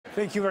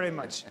Thank you very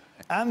much.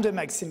 I'm the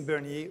Maxime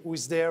Bernier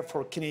who's there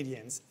for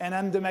Canadians, and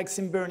I'm the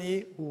Maxime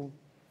Bernier who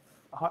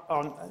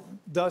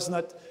does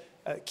not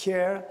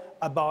care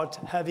about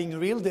having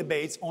real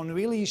debates on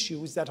real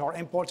issues that are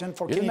important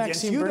for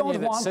Canadians. You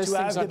don't want to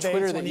have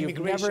debates on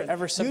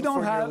immigration. You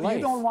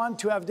don't want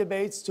to have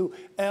debates to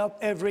help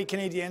every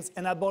Canadian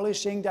and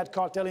abolishing that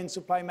cartel in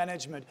supply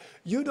management.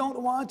 You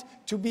don't want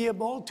to be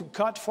able to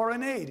cut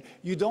foreign aid.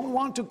 You don't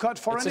want to cut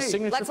foreign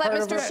aid. Let's let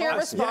Mr. Scheer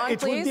respond,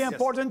 please. It would be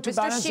important to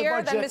balance the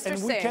budget,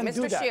 and we can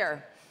do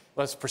that.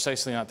 Well, that's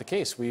precisely not the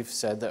case.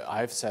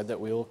 I've said that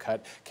we will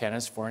cut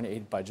Canada's foreign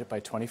aid budget by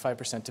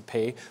 25% to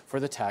pay for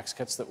the tax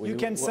cuts that we are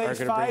going to bring in. You can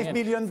save $5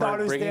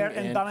 billion there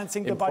and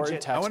balancing the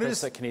budget. I want to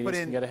just put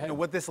in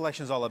what this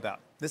election is all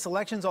about. This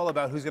election is all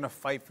about who's going to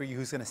fight for you,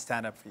 who's going to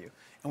stand up for you.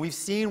 And we've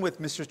seen with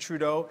Mr.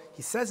 Trudeau,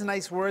 he says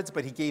nice words,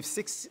 but he gave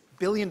 $6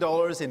 billion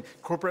in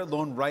corporate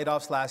loan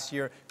write-offs last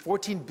year,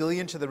 $14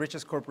 billion to the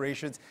richest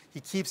corporations.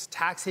 He keeps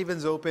tax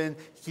havens open,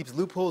 he keeps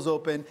loopholes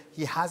open.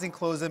 He hasn't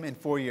closed them in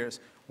 4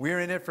 years.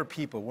 We're in it for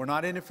people. We're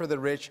not in it for the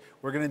rich.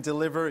 We're going to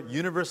deliver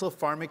universal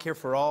pharmacare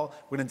for all.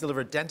 We're going to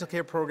deliver dental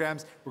care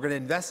programs. We're going to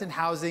invest in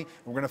housing.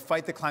 We're going to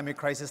fight the climate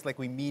crisis like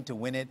we mean to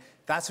win it.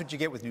 That's what you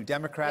get with New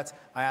Democrats.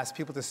 I ask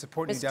people to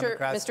support New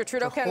Democrats. Mr.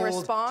 Trudeau can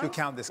respond. To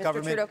count this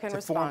government,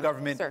 to form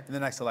government in the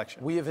next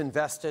election. We have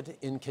invested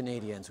in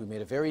Canadians. We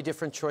made a very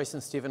different choice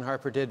than Stephen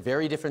Harper did,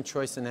 very different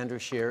choice than Andrew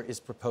Scheer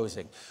is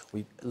proposing.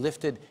 We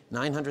lifted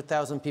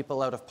 900,000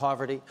 people out of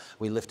poverty.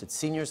 We lifted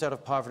seniors out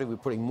of poverty. We're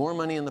putting more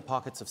money in the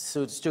pockets of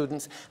students.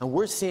 And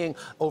we're seeing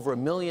over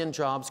 1 million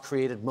jobs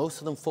created, most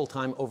of them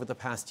full-time over the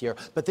past year.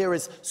 But there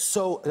is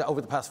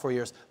over the past 4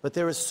 years, but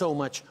there is so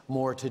much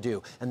more to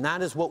do. And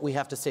that is what we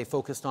have to stay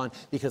focused on,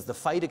 because the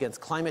fight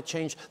against climate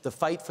change, the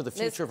fight for the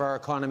future of our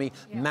economy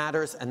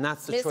matters, and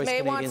that's the choice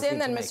Canadians need to make.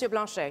 Then Monsieur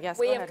Blanchet. Yes,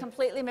 we have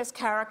completely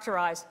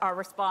mischaracterized our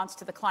response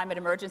to the climate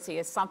emergency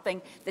as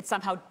something that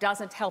somehow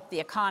doesn't help the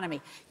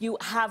economy. You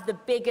have the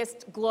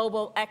biggest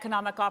global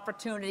economic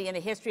opportunity in the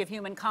history of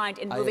humankind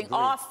in moving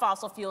off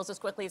fossil fuels as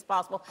quickly as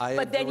possible.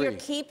 But then you're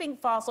keeping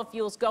fossil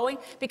fuels going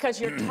because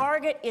your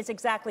target is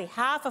exactly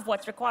half of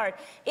what's required.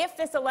 If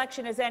this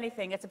election is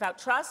anything, it's about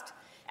trust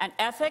and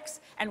ethics,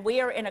 and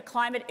we are in a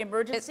climate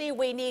emergency.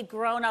 We need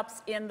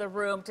grown-ups in the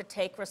room to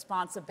take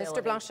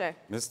responsibility. Mr. Blanchet.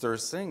 Mr.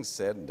 Singh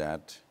said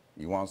that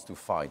he wants to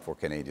fight for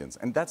Canadians,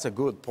 and that's a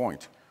good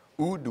point.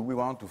 Who do we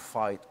want to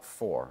fight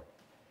for?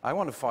 I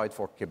want to fight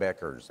for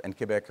Quebecers, and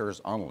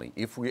Quebecers only.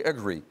 If we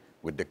agree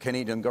with the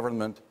Canadian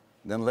government,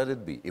 then let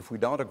it be. If we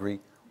don't agree,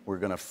 we're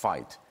going to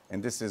fight.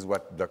 And this is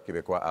what Bloc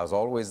Québécois has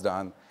always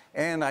done.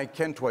 And I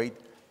can't wait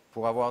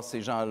pour avoir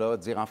ces gens-là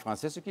dire en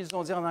français ce qu'ils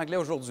ont dit en anglais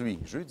aujourd'hui,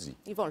 jeudi.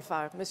 Ils vont le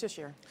faire. Monsieur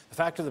Scheer. The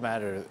fact of the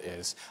matter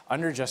is,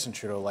 under Justin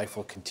Trudeau, life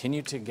will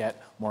continue to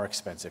get more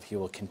expensive. He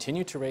will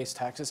continue to raise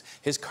taxes.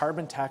 His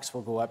carbon tax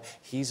will go up.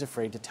 He's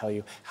afraid to tell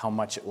you how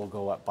much it will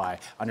go up by.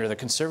 Under the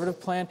Conservative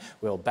plan,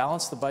 we'll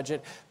balance the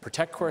budget,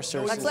 protect core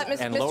services,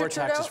 and lower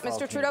taxes for all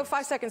Mr. Trudeau,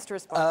 5 seconds to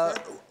respond.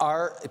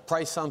 Our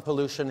price on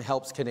pollution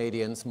helps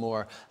Canadians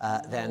more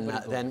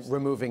than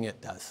removing it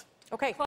does. Okay.